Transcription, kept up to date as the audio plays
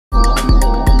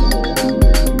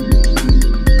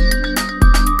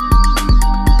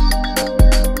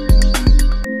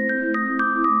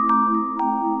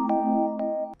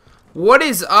What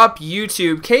is up,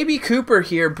 YouTube? KB Cooper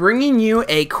here, bringing you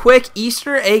a quick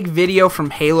Easter egg video from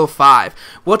Halo 5.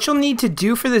 What you'll need to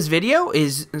do for this video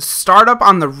is start up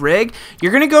on the rig.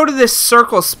 You're going to go to this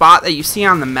circle spot that you see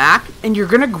on the map, and you're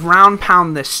going to ground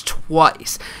pound this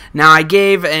twice. Now, I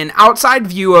gave an outside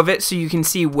view of it so you can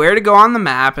see where to go on the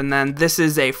map, and then this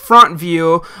is a front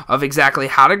view of exactly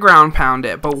how to ground pound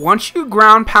it. But once you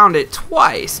ground pound it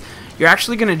twice, you're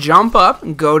actually going to jump up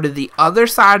and go to the other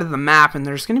side of the map, and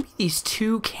there's going to be these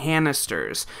two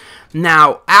canisters.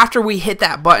 Now, after we hit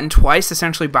that button twice,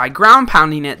 essentially by ground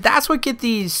pounding it, that's what get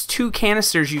these two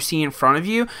canisters you see in front of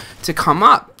you to come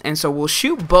up. And so we'll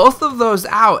shoot both of those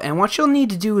out, and what you'll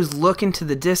need to do is look into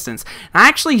the distance. And I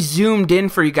actually zoomed in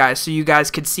for you guys so you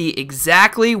guys could see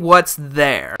exactly what's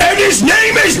there. And his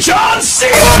name is John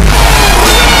Cena!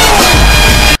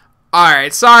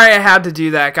 Alright, sorry I had to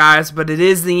do that, guys, but it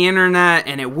is the internet,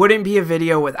 and it wouldn't be a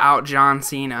video without John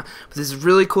Cena. But this is a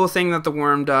really cool thing that the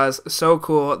worm does. So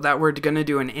cool that we're going to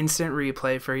do an instant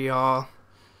replay for y'all.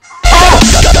 Oh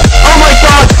my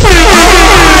god!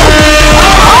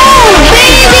 Oh,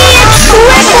 baby, it's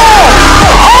triple!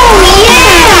 Oh,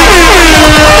 yeah!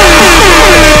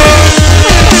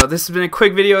 So this has been a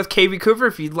quick video with KB Cooper.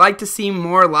 If you'd like to see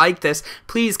more like this,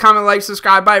 please comment, like,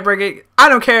 subscribe, buy, break it. I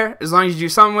don't care, as long as you do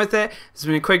something with it. This has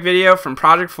been a quick video from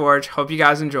Project Forge. Hope you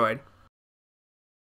guys enjoyed.